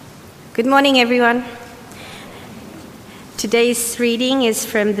Good morning, everyone. Today's reading is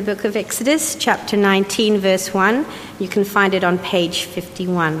from the book of Exodus, chapter 19, verse 1. You can find it on page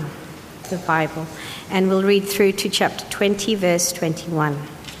 51 of the Bible. And we'll read through to chapter 20, verse 21.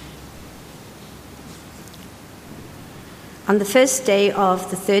 On the first day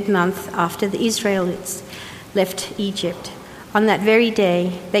of the third month after the Israelites left Egypt, on that very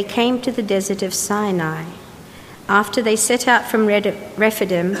day they came to the desert of Sinai. After they set out from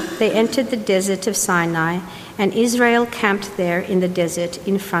Rephidim, they entered the desert of Sinai, and Israel camped there in the desert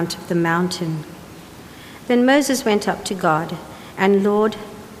in front of the mountain. Then Moses went up to God, and Lord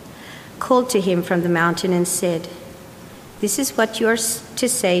called to him from the mountain and said, "This is what you are to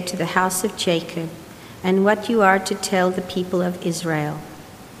say to the house of Jacob, and what you are to tell the people of Israel.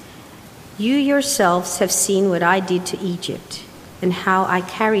 You yourselves have seen what I did to Egypt, and how I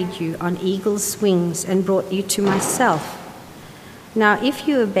carried you on eagle's wings and brought you to myself. Now if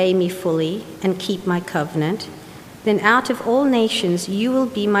you obey me fully and keep my covenant, then out of all nations you will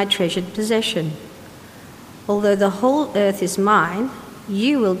be my treasured possession. Although the whole earth is mine,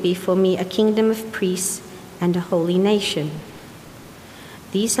 you will be for me a kingdom of priests and a holy nation.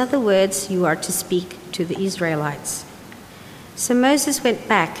 These are the words you are to speak to the Israelites." So Moses went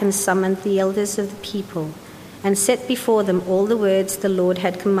back and summoned the elders of the people and set before them all the words the Lord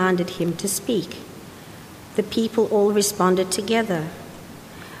had commanded him to speak. The people all responded together,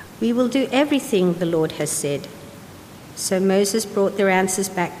 "We will do everything the Lord has said." So Moses brought their answers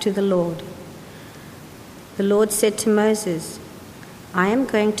back to the Lord. The Lord said to Moses, "I am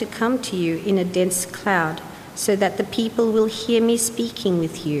going to come to you in a dense cloud, so that the people will hear me speaking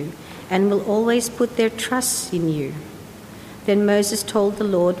with you and will always put their trust in you." Then Moses told the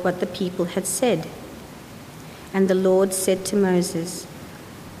Lord what the people had said. And the Lord said to Moses,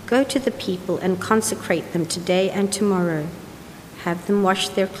 "Go to the people and consecrate them today and tomorrow. Have them wash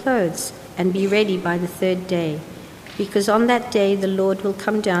their clothes and be ready by the third day, because on that day the Lord will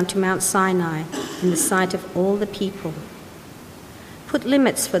come down to Mount Sinai in the sight of all the people. Put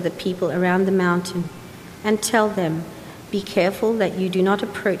limits for the people around the mountain and tell them, 'Be careful that you do not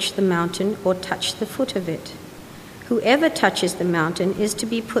approach the mountain or touch the foot of it. Whoever touches the mountain is to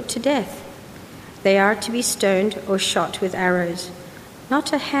be put to death. They are to be stoned or shot with arrows.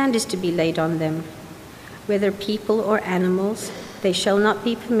 Not a hand is to be laid on them. Whether people or animals, they shall not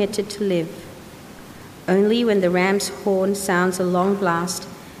be permitted to live. Only when the ram's horn sounds a long blast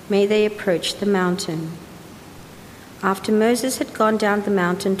may they approach the mountain.'" After Moses had gone down the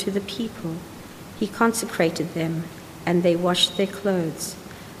mountain to the people, he consecrated them, and they washed their clothes.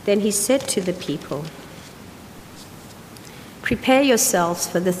 Then he said to the people, "Prepare yourselves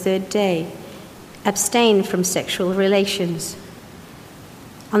for the third day. Abstain from sexual relations."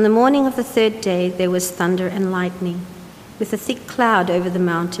 On the morning of the third day there was thunder and lightning, with a thick cloud over the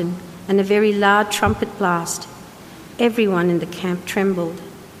mountain and a very loud trumpet blast. Everyone in the camp trembled.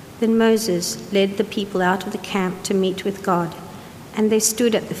 Then Moses led the people out of the camp to meet with God, and they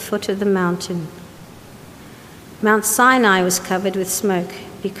stood at the foot of the mountain. Mount Sinai was covered with smoke,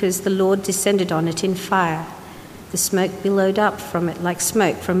 because the Lord descended on it in fire. The smoke billowed up from it like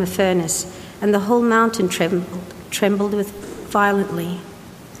smoke from a furnace, and the whole mountain trembled with violently.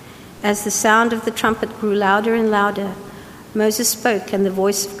 As the sound of the trumpet grew louder and louder, Moses spoke, and the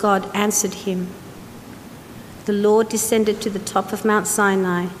voice of God answered him. The Lord descended to the top of Mount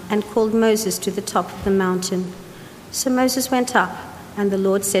Sinai and called Moses to the top of the mountain. So Moses went up, and the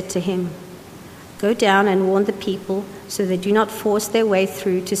Lord said to him, "Go down and warn the people, so they do not force their way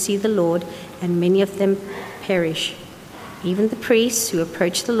through to see the Lord, and many of them perish. Even the priests who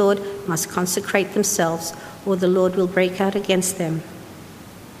approach the Lord must consecrate themselves, or the Lord will break out against them."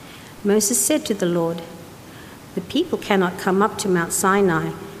 Moses said to the Lord, "The people cannot come up to Mount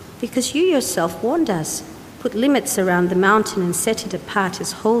Sinai, because you yourself warned us. Put limits around the mountain and set it apart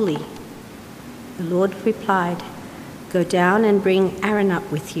as holy." The Lord replied, "Go down and bring Aaron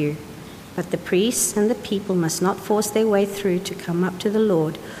up with you, but the priests and the people must not force their way through to come up to the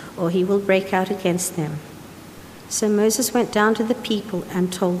Lord, or he will break out against them." So Moses went down to the people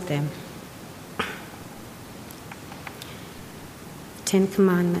and told them. 10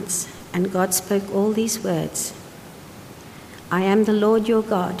 Commandments. And God spoke all these words. "I am the Lord your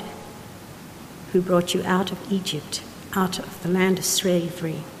God, who brought you out of Egypt, out of the land of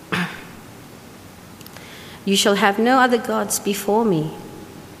slavery. You shall have no other gods before me.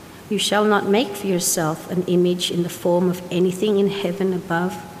 You shall not make for yourself an image in the form of anything in heaven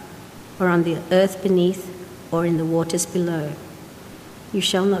above, or on the earth beneath, or in the waters below. You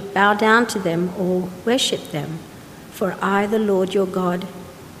shall not bow down to them or worship them, for I, the Lord your God,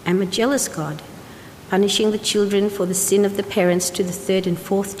 am a jealous God, punishing the children for the sin of the parents to the third and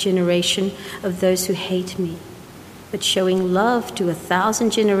fourth generation of those who hate me, but showing love to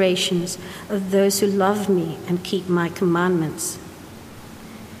 1,000 generations of those who love me and keep my commandments.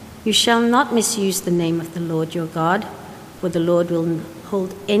 You shall not misuse the name of the Lord your God, for the Lord will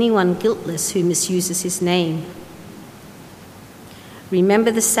hold anyone guiltless who misuses his name.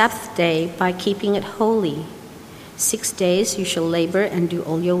 Remember the Sabbath day by keeping it holy. 6 days you shall labor and do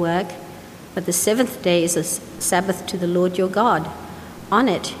all your work, but the seventh day is a Sabbath to the Lord your God. On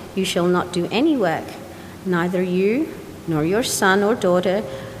it you shall not do any work, neither you, nor your son or daughter,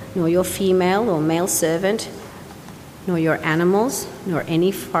 nor your female or male servant, nor your animals, nor any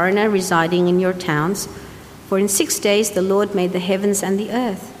foreigner residing in your towns. For in 6 days the Lord made the heavens and the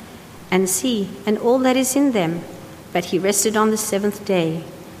earth, and sea, and all that is in them, but he rested on the seventh day.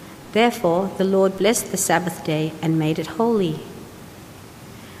 Therefore the Lord blessed the Sabbath day and made it holy.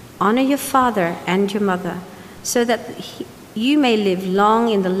 Honor your father and your mother, so that you may live long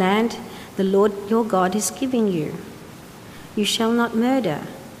in the land the Lord your God is giving you. You shall not murder.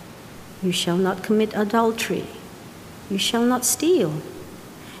 You shall not commit adultery. You shall not steal.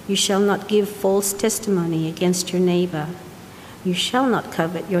 You shall not give false testimony against your neighbor. You shall not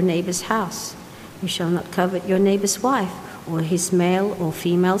covet your neighbor's house. You shall not covet your neighbor's wife, or his male or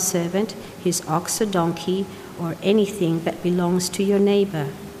female servant, his ox or donkey, or anything that belongs to your neighbor.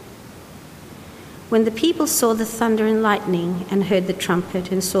 When the people saw the thunder and lightning, and heard the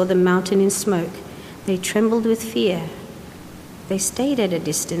trumpet, and saw the mountain in smoke, they trembled with fear. They stayed at a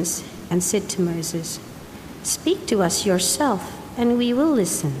distance and said to Moses, "Speak to us yourself, and we will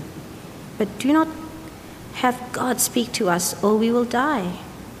listen. But do not have God speak to us, or we will die."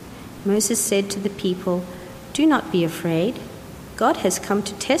 Moses said to the people, "Do not be afraid. God has come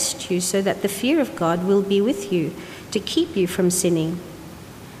to test you so that the fear of God will be with you, to keep you from sinning."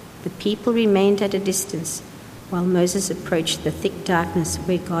 The people remained at a distance while Moses approached the thick darkness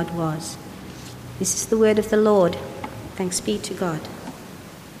where God was. This is the word of the Lord. Thanks be to God.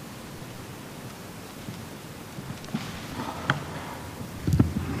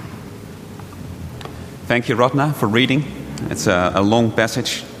 Thank you, Ratna, for reading. It's a long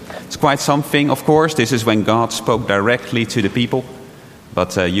passage. It's quite something, of course. This is when God spoke directly to the people,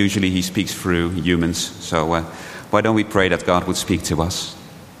 but usually he speaks through humans. So why don't we pray that God would speak to us?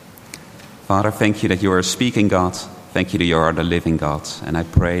 Father, thank you that you are a speaking God. Thank you that you are the living God. And I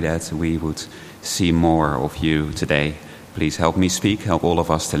pray that we would see more of you today. Please help me speak, help all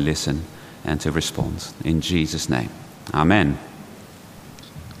of us to listen and to respond. In Jesus' name. Amen.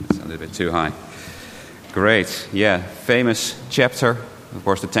 That's a little bit too high. Great. Yeah, famous chapter. Of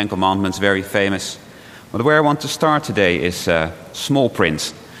course, the Ten Commandments, very famous. But where I want to start today is small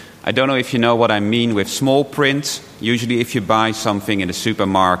print. I don't know if you know what I mean with small print. Usually if you buy something in the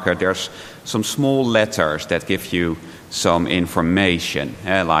supermarket, there's some small letters that give you some information,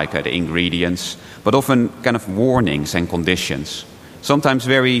 like the ingredients, but often kind of warnings and conditions. Sometimes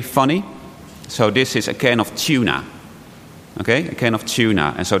very funny. So this is a can of tuna. Okay, a can of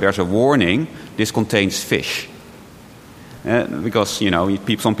tuna. And so there's a warning, this contains fish. Because,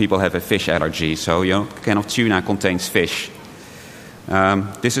 some people have a fish allergy. So, a can of tuna contains fish.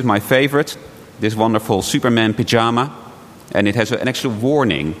 This is my favorite, this wonderful Superman pyjama. And it has an actual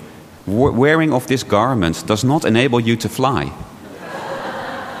warning. Wearing of this garment does not enable you to fly.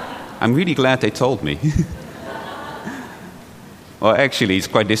 I'm really glad they told me. Well, actually, it's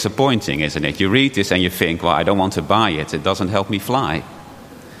quite disappointing, isn't it? You read this and you think, well, I don't want to buy it. It doesn't help me fly.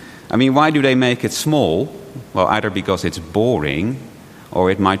 I mean, why do they make it small? Well, either because it's boring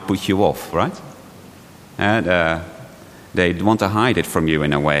or it might put you off, right? And they want to hide it from you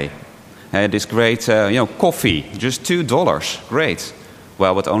in a way. This great, coffee, just $2. Great.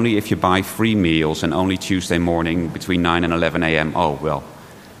 Well, but only if you buy 3 meals and only Tuesday morning between 9 and 11 a.m. Oh, well,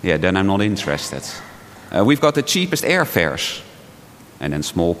 yeah, then I'm not interested. We've got the cheapest airfares. And then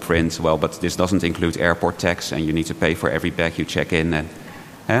small print, well, but this doesn't include airport tax and you need to pay for every bag you check in.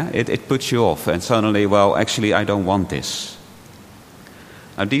 And it puts you off. And suddenly, well, actually, I don't want this.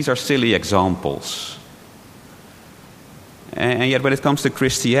 Now, these are silly examples. And yet when it comes to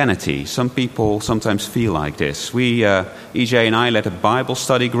Christianity, some people sometimes feel like this. EJ and I led a Bible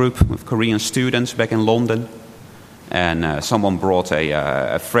study group with Korean students back in London. And someone brought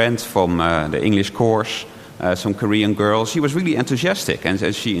a friend from the English course. Some Korean girl. She was really enthusiastic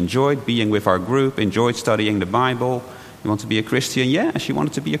and she enjoyed being with our group, enjoyed studying the Bible. You want to be a Christian? Yeah, she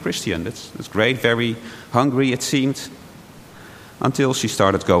wanted to be a Christian. That's great, very hungry it seemed. Until she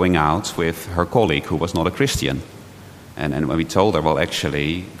started going out with her colleague who was not a Christian. And when we told her, well,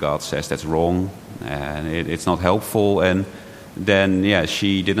 actually, God says that's wrong and it's not helpful. And then, yeah,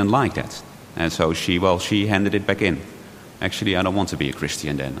 she didn't like that. And so she handed it back in. Actually, I don't want to be a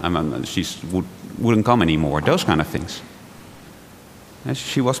Christian then. She wouldn't come anymore. Those kind of things. And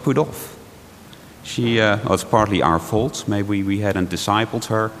she was put off. It's partly our fault. Maybe we hadn't discipled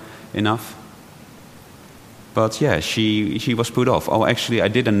her enough. But yeah, she was put off. Oh, actually, I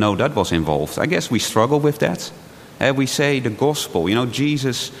didn't know that was involved. I guess we struggle with that. We say the gospel,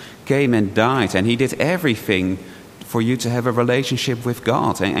 Jesus came and died, and he did everything for you to have a relationship with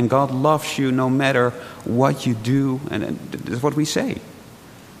God. And God loves you no matter what you do, and that's what we say.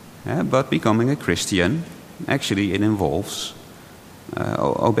 But becoming a Christian, actually, it involves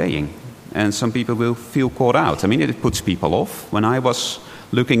obeying. And some people will feel caught out. It puts people off. When I was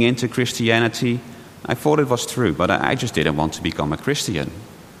looking into Christianity, I thought it was true, but I just didn't want to become a Christian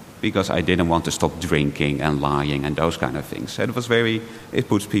because I didn't want to stop drinking and lying and those kind of things. It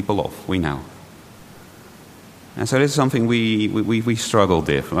puts people off, we know. And so this is something we struggle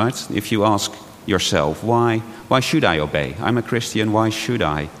with, right? If you ask yourself, why should I obey? I'm a Christian, why should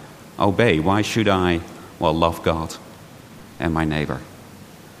I obey? Why should I, love God and my neighbor?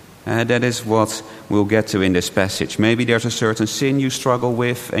 That is what we'll get to in this passage. Maybe there's a certain sin you struggle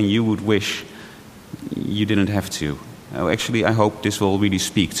with and you would wish you didn't have to. Actually, I hope this will really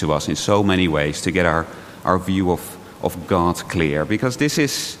speak to us in so many ways to get our view of God clear. Because this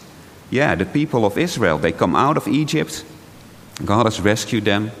is, the people of Israel. They come out of Egypt. God has rescued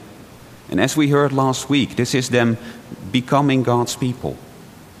them. And as we heard last week, this is them becoming God's people.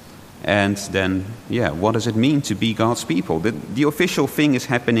 And then, what does it mean to be God's people? The official thing is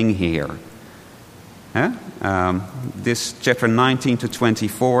happening here. This chapter 19 to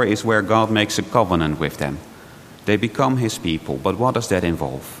 24 is where God makes a covenant with them. They become his people. But what does that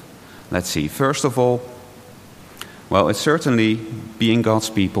involve? Let's see. First of all, it's certainly being God's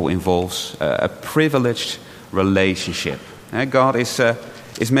people involves a privileged relationship. God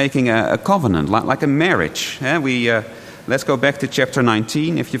is making a covenant, like a marriage. Let's go back to chapter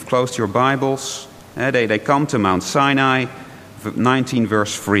 19, if you've closed your Bibles. They come to Mount Sinai, 19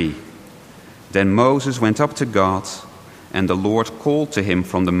 verse 3. Then Moses went up to God, and the Lord called to him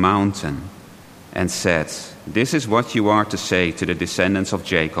from the mountain and said, "This is what you are to say to the descendants of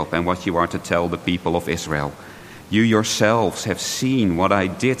Jacob and what you are to tell the people of Israel. You yourselves have seen what I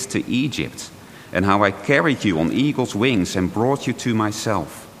did to Egypt and how I carried you on eagle's wings and brought you to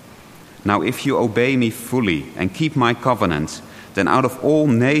myself. Now if you obey me fully and keep my covenant, then out of all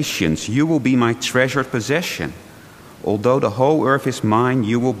nations you will be my treasured possession. Although the whole earth is mine,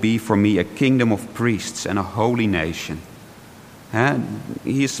 you will be for me a kingdom of priests and a holy nation."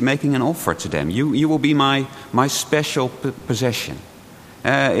 He is making an offer to them. You will be my special possession.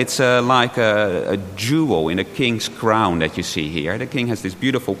 It's like a jewel in a king's crown that you see here. The king has this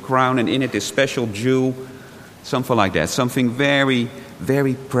beautiful crown, and in it this special jewel, something like that, something very,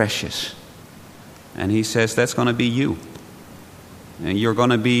 very precious. And he says that's going to be you. And you're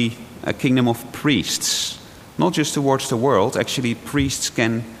going to be a kingdom of priests. Not just towards the world. Actually, priests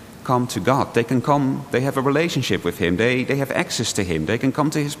can come to God. They can come, they have a relationship with him. They have access to him. They can come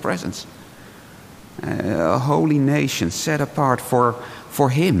to his presence. A holy nation set apart for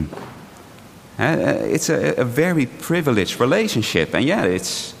him. It's a very privileged relationship. And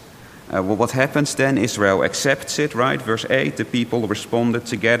it's what happens then? Israel accepts it, right? Verse 8, the people responded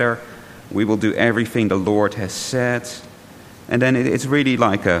together. We will do everything the Lord has said. And then it's really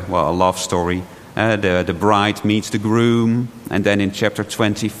like a love story. The bride meets the groom, and then in chapter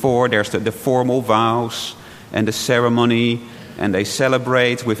 24 there's the formal vows and the ceremony, and they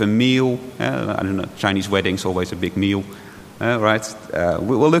celebrate with a meal. I don't know, Chinese weddings always a big meal, right?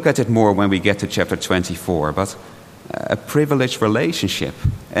 We'll look at it more when we get to chapter 24, but a privileged relationship.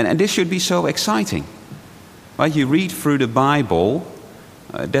 And this should be so exciting. Right? You read through the Bible,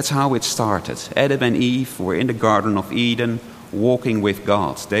 that's how it started. Adam and Eve were in the Garden of Eden walking with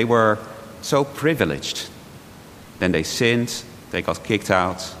God. They were so privileged. Then they sinned, they got kicked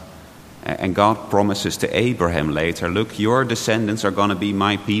out, and God promises to Abraham later, look, your descendants are going to be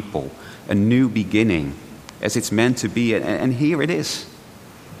my people, a new beginning, as it's meant to be, and here it is.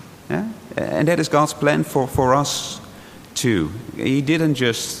 And that is God's plan for us too. He didn't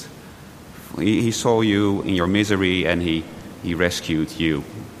just, he saw you in your misery and he rescued you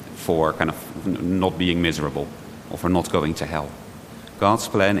for kind of not being miserable or for not going to hell. God's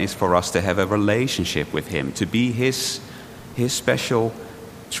plan is for us to have a relationship with him, to be his special,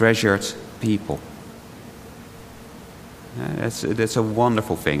 treasured people. That's a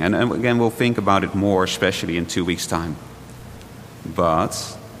wonderful thing. And again, we'll think about it more, especially in 2 weeks' time.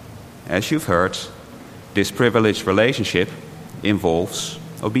 But, as you've heard, this privileged relationship involves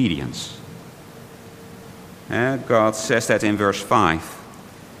obedience. God says that in verse 5.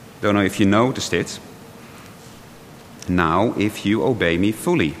 Don't know if you noticed it. Now, if you obey me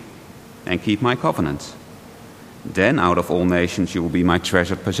fully and keep my covenant, then out of all nations you will be my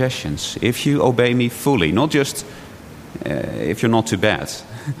treasured possessions. If you obey me fully, not just if you're not too bad.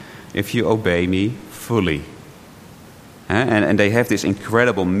 If you obey me fully. And they have this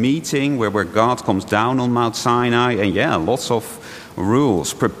incredible meeting where God comes down on Mount Sinai, and lots of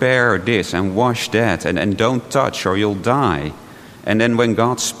rules. Prepare this and wash that, and don't touch or you'll die. And then when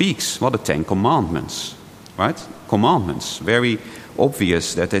God speaks, the 10 Commandments, right? Commandments, very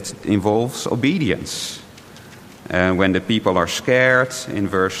obvious that it involves obedience. When the people are scared, in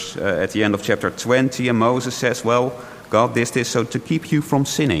verse at the end of chapter 20, and Moses says, well, God did this so to keep you from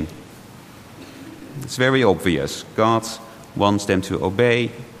sinning. It's very obvious. God wants them to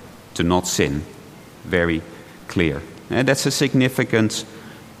obey, to not sin. Very clear. And that's a significant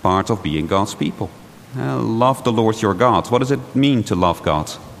part of being God's people. Love the Lord your God. What does it mean to love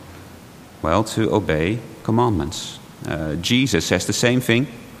God? Well, to obey commandments. Jesus says the same thing.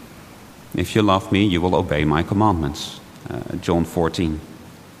 If you love me, you will obey my commandments. John 14.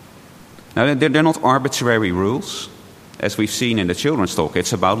 Now, they're not arbitrary rules. As we've seen in the children's talk,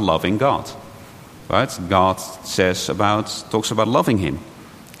 it's about loving God. Right? God talks about loving him,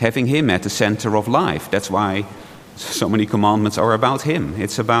 having him at the center of life. That's why so many commandments are about him.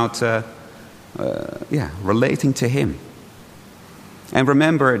 It's about relating to him. And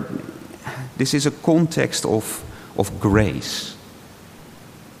remember, this is a context of grace.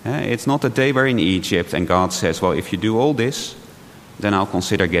 It's not that they were in Egypt and God says, well, if you do all this, then I'll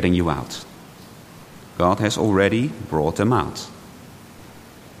consider getting you out. God has already brought them out.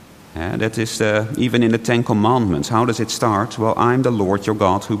 That is even in the 10 Commandments. How does it start? Well, I'm the Lord your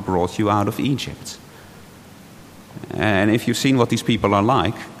God who brought you out of Egypt. And if you've seen what these people are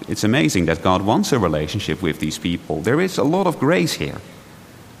like, it's amazing that God wants a relationship with these people. There is a lot of grace here.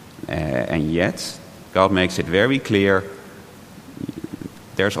 And yet, God makes it very clear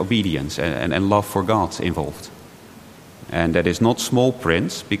there's obedience and love for God involved. And that is not small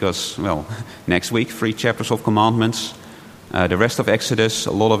print, because, well, next week, 3 chapters of commandments, the rest of Exodus,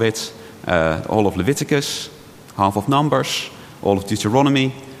 a lot of it, all of Leviticus, half of Numbers, all of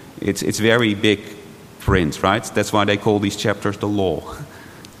Deuteronomy. It's very big print, right? That's why they call these chapters the law,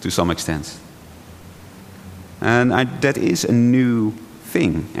 to some extent. And that is a new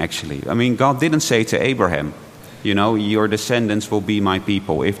thing, actually. I mean, God didn't say to Abraham, your descendants will be my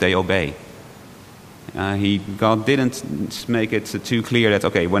people if they obey. God didn't make it too clear that,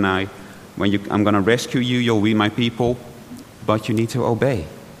 okay, I'm going to rescue you, you'll be my people, but you need to obey.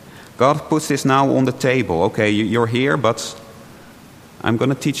 God puts this now on the table. Okay, you're here, but I'm going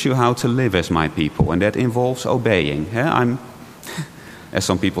to teach you how to live as my people, and that involves obeying. As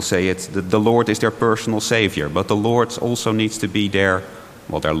some people say it, the Lord is their personal savior, but the Lord also needs to be their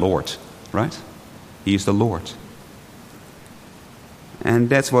Lord, right? He is the Lord. And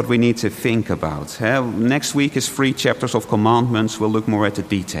that's what we need to think about. Next week is 3 chapters of commandments. We'll look more at the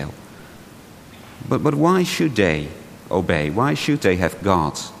detail. But why should they obey? Why should they have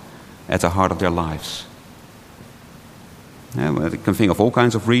God at the heart of their lives? You can think of all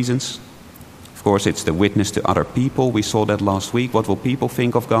kinds of reasons. Of course, it's the witness to other people. We saw that last week. What will people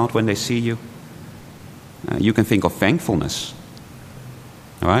think of God when they see you? You can think of thankfulness.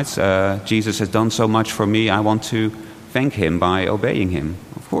 All right? Jesus has done so much for me. I want to thank him by obeying him.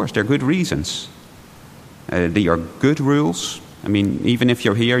 Of course, there are good reasons. They are good rules. I mean, even if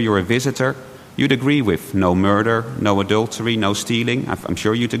you're here, you're a visitor, you'd agree with no murder, no adultery, no stealing. I'm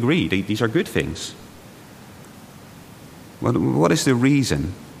sure you'd agree. These are good things. What is the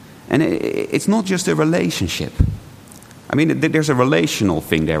reason? And it's not just a relationship. I mean, there's a relational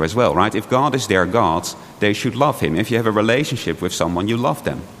thing there as well, right? If God is their God, they should love him. If you have a relationship with someone, you love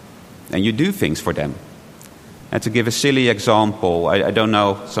them. And you do things for them. And to give a silly example, I don't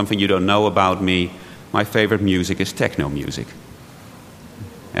know, something you don't know about me, my favorite music is techno music.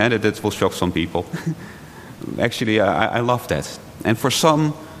 And that will shock some people. Actually, I love that. And for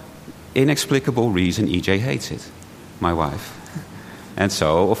some inexplicable reason, EJ hates it, my wife. And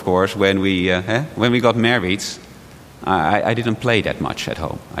so, of course, when we got married, I didn't play that much at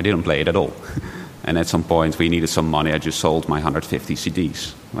home. I didn't play it at all. And at some point, we needed some money. I just sold my 150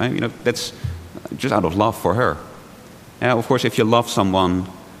 CDs. Right? That's just out of love for her. Of course, if you love someone,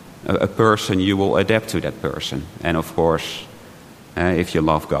 a person, you will adapt to that person. And of course, if you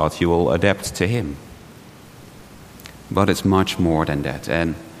love God, you will adapt to him. But it's much more than that.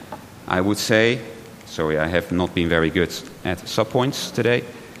 And I would say, sorry, I have not been very good at subpoints today.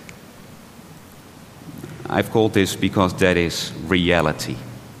 I've called this because that is reality.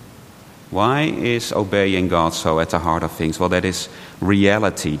 Why is obeying God so at the heart of things? Well, that is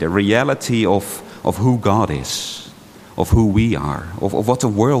reality, the reality of who God is, of who we are, of what the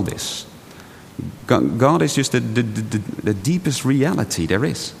world is. God is just the deepest reality there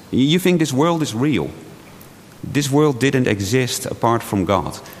is. You think this world is real. This world didn't exist apart from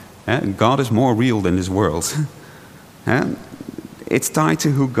God. God is more real than this world. It's tied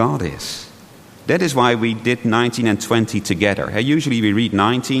to who God is. That is why we did 19 and 20 together. Usually we read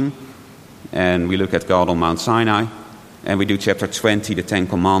 19 and we look at God on Mount Sinai, and we do chapter 20, the Ten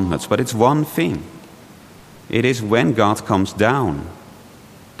Commandments. But it's one thing. It is when God comes down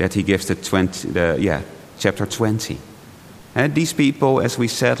that he gives chapter 20. And these people, as we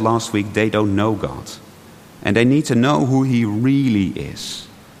said last week, they don't know God. And they need to know who he really is.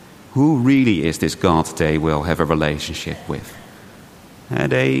 Who really is this God they will have a relationship with?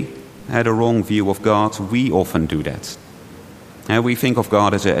 They had a wrong view of God. We often do that. We think of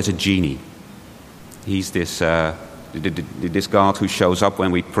God as a genie. He's this God who shows up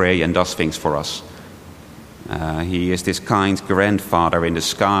when we pray and does things for us. He is this kind grandfather in the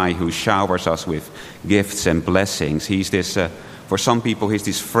sky who showers us with gifts and blessings. He's this, for some people, he's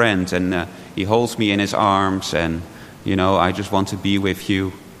this friend, and he holds me in his arms, and, I just want to be with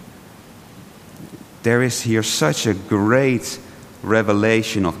you. There is here such a great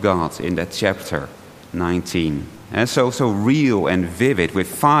revelation of God in that chapter 19. And so real and vivid, with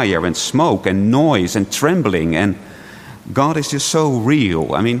fire and smoke and noise and trembling. And God is just so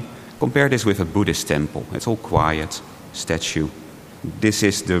real. I mean, compare this with a Buddhist temple. It's all quiet, statue. This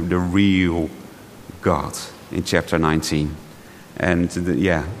is the real God in chapter 19.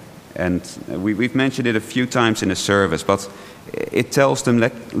 And we've mentioned it a few times in the service, but it tells them,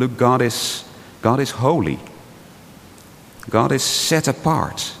 look, God is holy. God is set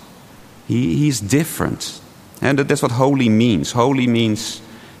apart. He's different. And that's what holy means. Holy means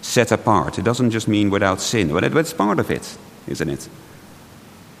set apart. It doesn't just mean without sin. But it's part of it, isn't it?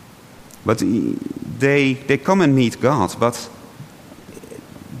 But they come and meet God. But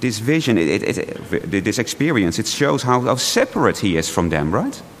this vision, this experience, it shows how separate he is from them,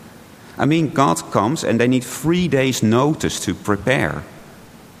 right? I mean, God comes and they need 3 days' notice to prepare.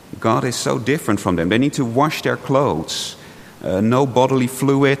 God is so different from them. They need to wash their clothes. No bodily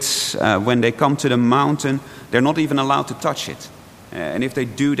fluids. When they come to the mountain, they're not even allowed to touch it. And if they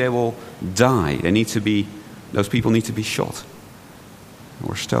do, they will die. Those people need to be shot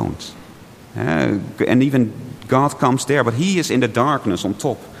or stoned. And even God comes there, but he is in the darkness on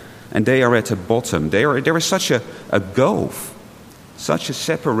top, and they are at the bottom. There is such a gulf, such a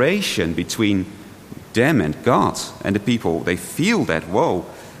separation between them and God. And the people, they feel that, whoa.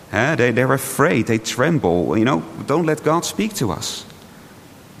 They're afraid, they tremble, don't let God speak to us.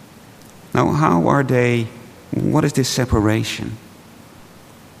 Now, what is this separation?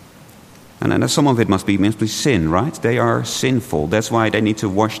 And some of it must be sin, right? They are sinful, that's why they need to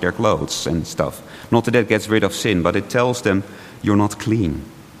wash their clothes and stuff. Not that gets rid of sin, but it tells them, you're not clean.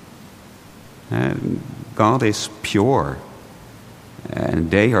 God is pure, and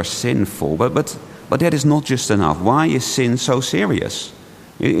they are sinful, but that is not just enough. Why is sin so serious?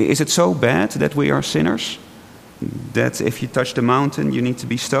 Is it so bad that we are sinners? That if you touch the mountain, you need to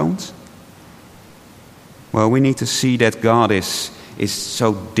be stoned? Well, we need to see that God is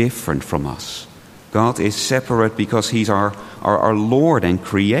so different from us. God is separate because he's our Lord and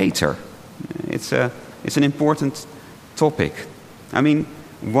Creator. It's an important topic. I mean,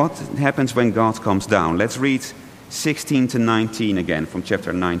 what happens when God comes down? Let's read 16 to 19 again from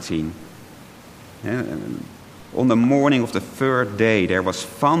chapter 19. On the morning of the third day, there was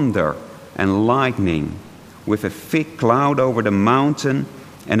thunder and lightning, with a thick cloud over the mountain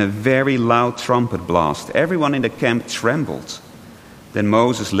and a very loud trumpet blast. Everyone in the camp trembled. Then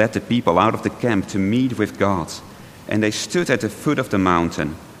Moses led the people out of the camp to meet with God, and they stood at the foot of the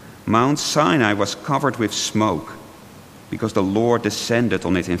mountain. Mount Sinai was covered with smoke, because the Lord descended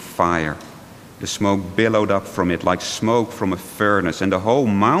on it in fire. The smoke billowed up from it like smoke from a furnace, and the whole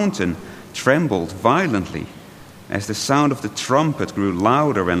mountain trembled violently. As the sound of the trumpet grew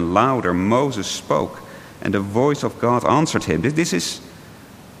louder and louder, Moses spoke, and the voice of God answered him.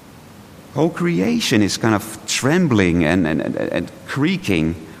 Whole creation is kind of trembling and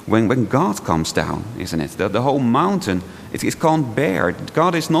creaking when God comes down, isn't it? The whole mountain, it can't bear.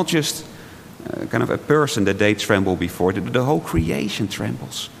 God is not just kind of a person that they tremble before. The whole creation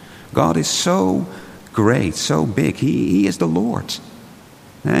trembles. God is so great, so big. He is the Lord.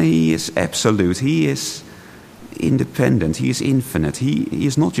 He is absolute. He is independent. He is infinite. He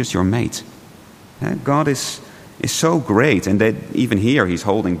is not just your mate. God is so great, and that even here he's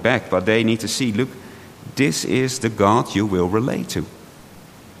holding back, but they need to see, look, this is the God you will relate to.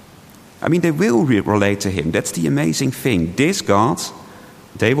 I mean, they will relate to him. That's the amazing thing. This God,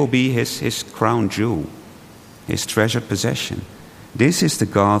 they will be his crown jewel, his treasured possession. This is the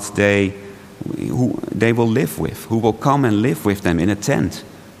God who they will live with, who will come and live with them in a tent.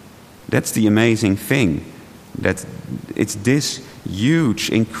 That's the amazing thing, that it's this huge,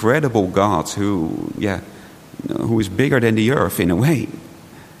 incredible God who is bigger than the earth in a way,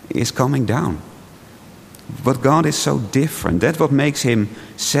 is coming down. But God is so different. That's what makes him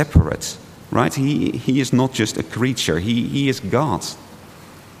separate, right? He is not just a creature. He is God.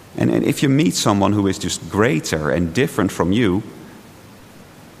 And if you meet someone who is just greater and different from you,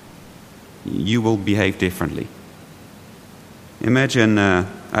 you will behave differently. Imagine,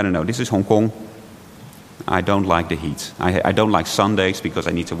 I don't know, this is Hong Kong. I don't like the heat. I don't like Sundays because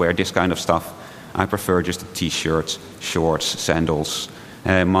I need to wear this kind of stuff. I prefer just a t-shirt, shorts, sandals.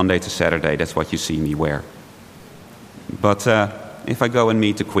 Monday to Saturday, that's what you see me wear. But if I go and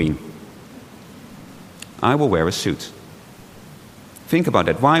meet the Queen, I will wear a suit. Think about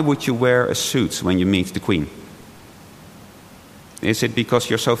that. Why would you wear a suit when you meet the Queen? Is it because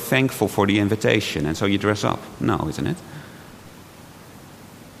you're so thankful for the invitation and so you dress up? No, isn't it?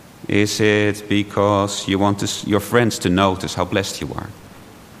 Is it because you want your friends to notice how blessed you are?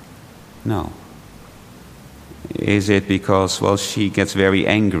 No. Is it because, well, she gets very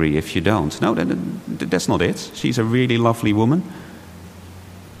angry if you don't? No, that's not it. She's a really lovely woman.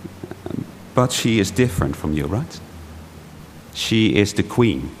 But she is different from you, right? She is the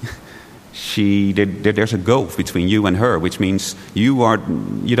Queen. There's a gulf between you and her, which means you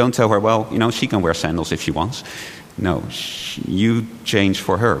don't tell her, well, she can wear sandals if she wants. No, you change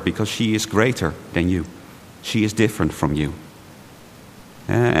for her because she is greater than you. She is different from you.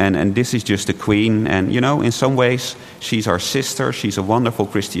 And this is just the Queen. And, in some ways, she's our sister. She's a wonderful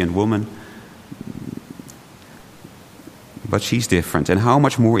Christian woman. But she's different. And how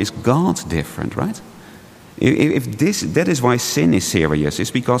much more is God different, right? That is why sin is serious.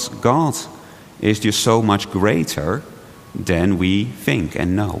 It's because God is just so much greater than we think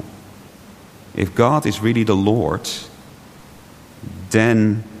and know. If God is really the Lord,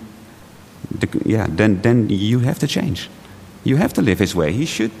 then you have to change. You have to live his way. He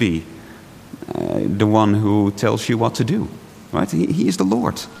should be the one who tells you what to do, right? He is the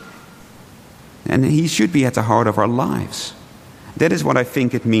Lord. And he should be at the heart of our lives. That is what I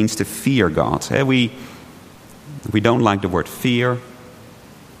think it means to fear God. We don't like the word fear.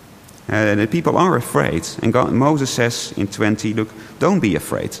 And people are afraid. And Moses says in 20, look, don't be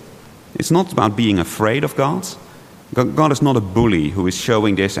afraid. It's not about being afraid of God. God is not a bully who is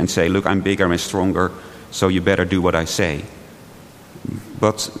showing this and say, look, I'm bigger and stronger, so you better do what I say.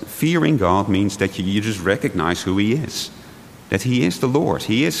 But fearing God means that you just recognize who he is. That he is the Lord.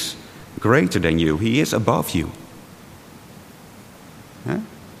 He is greater than you. He is above you.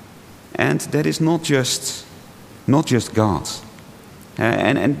 And that is not just God.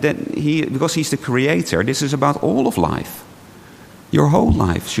 And that because he's the creator, this is about all of life. Your whole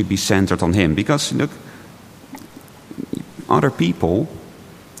life should be centered on him. Because, look, other people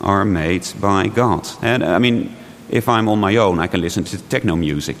are made by God. And I mean, if I'm on my own, I can listen to techno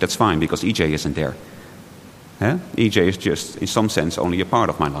music. That's fine, because EJ isn't there. EJ is just, in some sense, only a part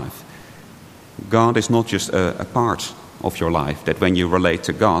of my life. God is not just a part of your life, that when you relate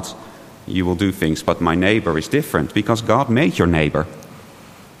to God, you will do things. But my neighbor is different, because God made your neighbor.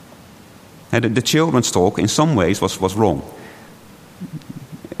 And the children's talk, in some ways, was wrong.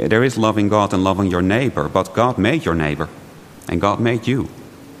 There is loving God and loving your neighbor, but God made your neighbor, and God made you.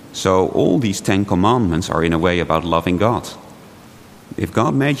 So all these 10 commandments are in a way about loving God. If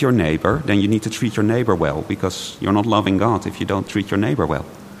God made your neighbor, then you need to treat your neighbor well, because you're not loving God if you don't treat your neighbor well.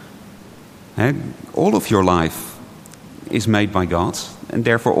 All of your life is made by God, and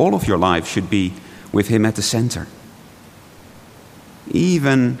therefore all of your life should be with him at the center.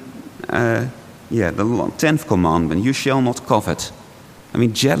 Even, the 10th commandment, you shall not covet. I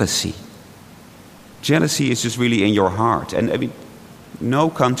mean, jealousy. Jealousy is just really in your heart. And I mean, no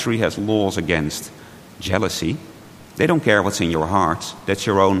country has laws against jealousy. They don't care what's in your heart. That's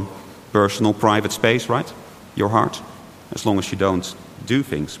your own personal, private space, right? Your heart. As long as you don't do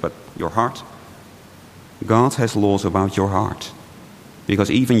things, but your heart. God has laws about your heart. Because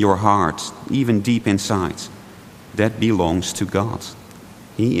even your heart, even deep inside, that belongs to God.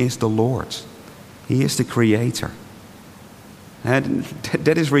 He is the Lord. He is the Creator. And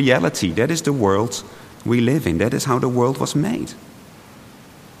that is reality. That is the world we live in. That is how the world was made.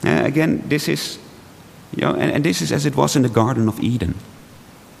 Again, this is, and this is as it was in the Garden of Eden.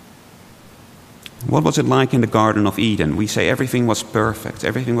 What was it like in the Garden of Eden? We say everything was perfect.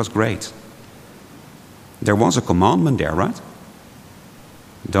 Everything was great. There was a commandment there, right?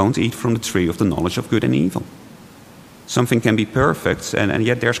 Don't eat from the tree of the knowledge of good and evil. Something can be perfect, and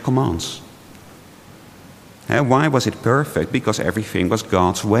yet there's commands. Why was it perfect? Because everything was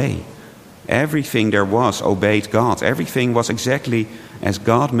God's way. Everything there was obeyed God. Everything was exactly as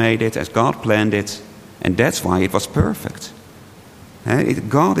God made it, as God planned it, and that's why it was perfect.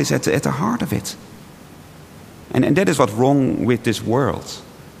 God is at the heart of it. And that is what's wrong with this world.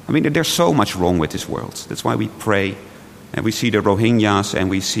 I mean, there's so much wrong with this world. That's why we pray, and we see the Rohingyas, and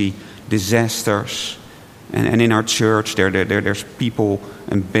we see disasters. And in our church, there's people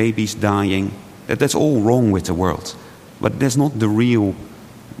and babies dying. That's all wrong with the world. But that's not the real...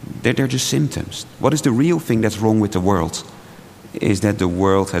 They're just symptoms. What is the real thing that's wrong with the world? Is that the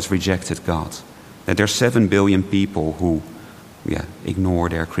world has rejected God. That there's 7 billion people who ignore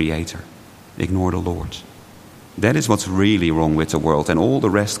their Creator, ignore the Lord. That is what's really wrong with the world, and all the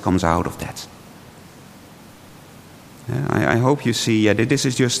rest comes out of that. I hope you see that this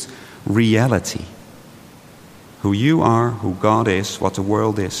is just reality. Who you are, who God is, what the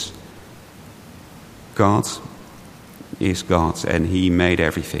world is. God is God, and He made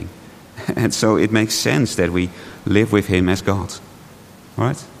everything. And so it makes sense that we live with Him as God.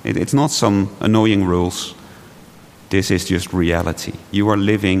 Right? It's not some annoying rules. This is just reality. You are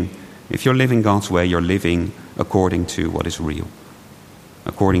living, if you're living God's way, you're living according to what is real.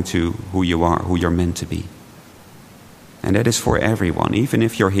 According to who you are, who you're meant to be. And that is for everyone. Even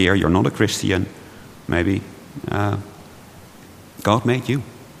if you're here, you're not a Christian, maybe God made you.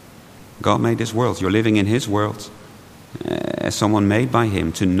 God made this world. You're living in His world as someone made by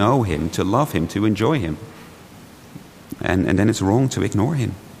Him, to know Him, to love Him, to enjoy Him. And then it's wrong to ignore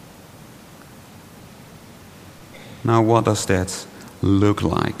Him. Now, what does that look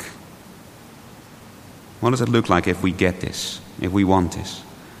like? What does it look like if we get this, if we want this?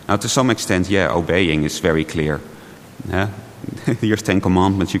 Now, to some extent, obeying is very clear. Here's 10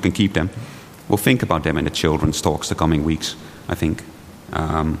 commandments, you can keep them. We'll think about them in the children's talks the coming weeks, I think.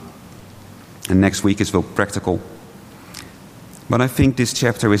 And next week is real practical. But I think this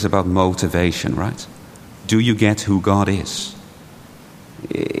chapter is about motivation, right? Do you get who God is?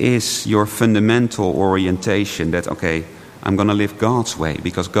 Is your fundamental orientation that, okay, I'm going to live God's way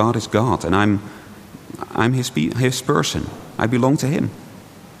because God is God and I'm His person. I belong to Him.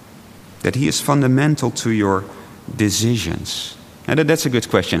 That He is fundamental to your decisions. And that's a good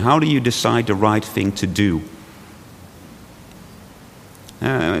question. How do you decide the right thing to do?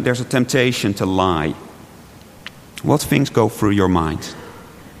 There's a temptation to lie. What things go through your mind?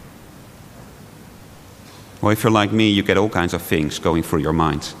 Well, if you're like me, you get all kinds of things going through your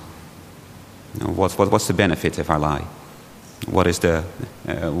mind. What's the benefit if I lie? What if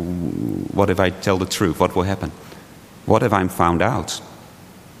I tell the truth? What will happen? What if I'm found out?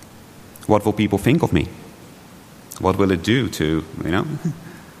 What will people think of me? What will it do to,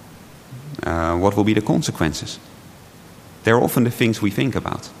 what will be the consequences? They're often the things we think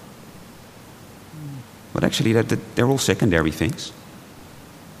about. But actually, they're all secondary things.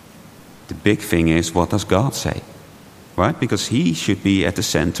 The big thing is, what does God say? Right? Because He should be at the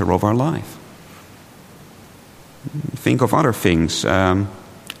center of our life. Think of other things.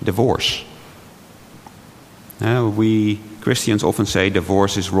 Divorce. We Christians often say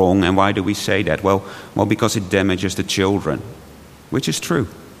divorce is wrong. And why do we say that? Well, because it damages the children. Which is true.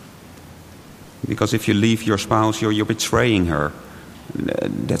 Because if you leave your spouse, you're betraying her.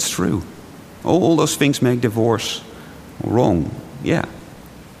 That's true. All those things make divorce wrong. Yeah.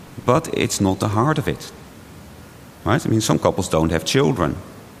 But it's not the heart of it. Right? I mean, some couples don't have children.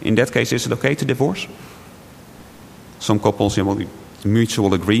 In that case, is it okay to divorce? Some couples,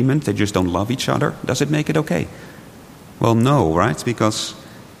 mutual agreement, they just don't love each other. Does it make it okay? Well, no, right? Because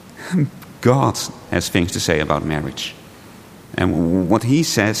God has things to say about marriage. And what He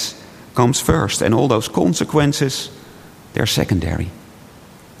says comes first. And all those consequences, they're secondary.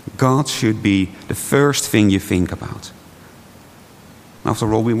 God should be the first thing you think about.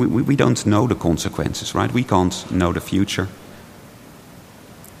 After all, we don't know the consequences, right? We can't know the future.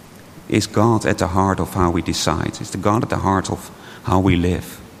 Is God at the heart of how we decide? Is God at the heart of how we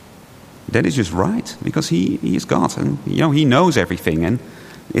live? That is just right, because He is God, and He knows everything, and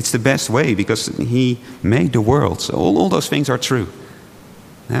it's the best way because He made the world. So all those things are true.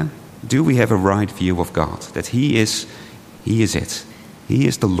 Yeah? Do we have a right view of God? That He is it. He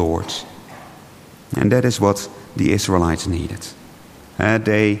is the Lord. And that is what the Israelites needed.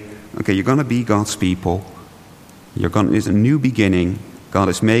 You're going to be God's people. It's a new beginning. God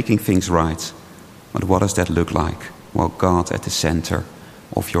is making things right. But what does that look like? Well, God at the center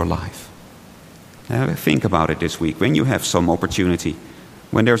of your life. Think about it this week. When you have some opportunity,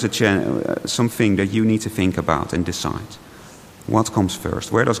 when there's something that you need to think about and decide, What comes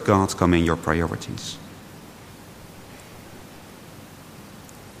first? Where does God come in your priorities?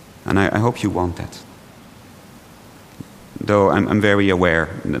 And I hope you want that. Though I'm very aware,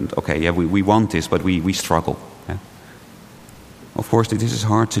 okay, yeah, we want this, but we struggle. Yeah? Of course, this is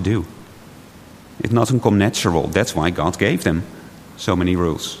hard to do. It doesn't come natural. That's why God gave them so many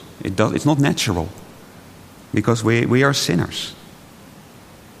rules. It's not natural, because we are sinners.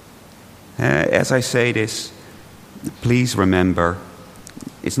 As I say this, please remember,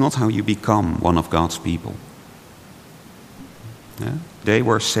 it's not how you become one of God's people. Yeah? They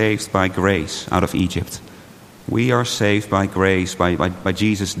were saved by grace out of Egypt. We are saved by grace, by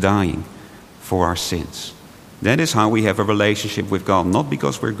Jesus dying for our sins. That is how we have a relationship with God, not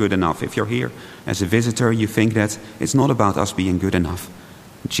because we're good enough. If you're here as a visitor, you think that it's not about us being good enough.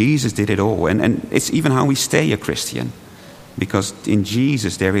 Jesus did it all, and it's even how we stay a Christian. Because in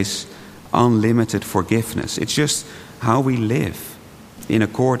Jesus there is unlimited forgiveness. It's just how we live in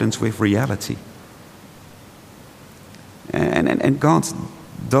accordance with reality. And God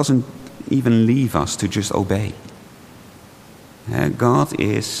doesn't even leave us to just obey. God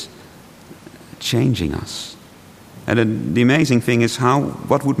is changing us. And the amazing thing is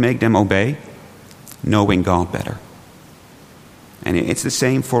what would make them obey? Knowing God better. And it's the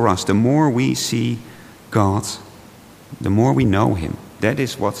same for us. The more we see God, the more we know Him. That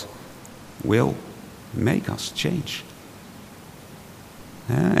is what will make us change.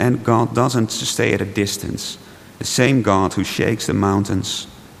 And God doesn't stay at a distance. The same God who shakes the mountains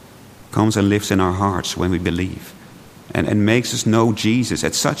comes and lives in our hearts when we believe. And makes us know Jesus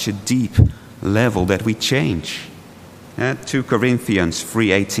at such a deep level that we change. 2 Corinthians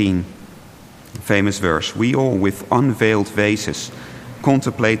 3:18, famous verse. We all with unveiled faces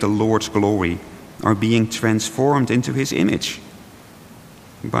contemplate the Lord's glory, are being transformed into His image.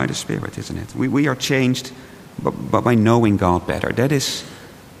 By the Spirit, isn't it? We are changed by knowing God better. That is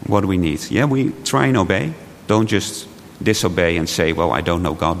what we need. Yeah, we try and obey. Don't just disobey and say, well, I don't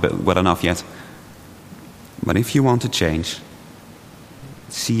know God well enough yet. But if you want to change,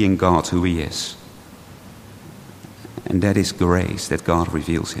 seeing God who He is. And that is grace, that God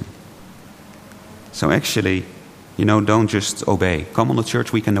reveals Him. So actually, don't just obey. Come on the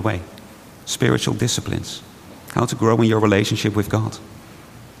church weekend away. Spiritual disciplines. How to grow in your relationship with God.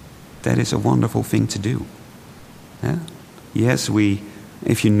 That is a wonderful thing to do. Yeah? Yes,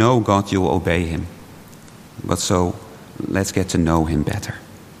 if you know God, you'll obey Him. But so, let's get to know Him better.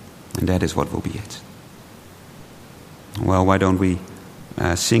 And that is what will be it. Well, why don't we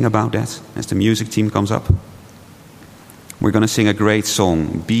sing about that as the music team comes up? We're going to sing a great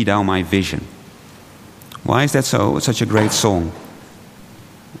song, Be Thou My Vision. Why is that such a great song?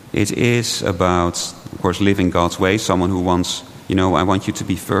 It is about, of course, living God's way. Someone who wants, I want you to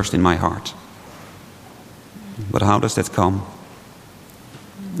be first in my heart. But how does that come?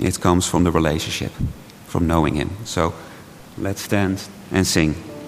 It comes from the relationship, from knowing Him. So let's stand and sing.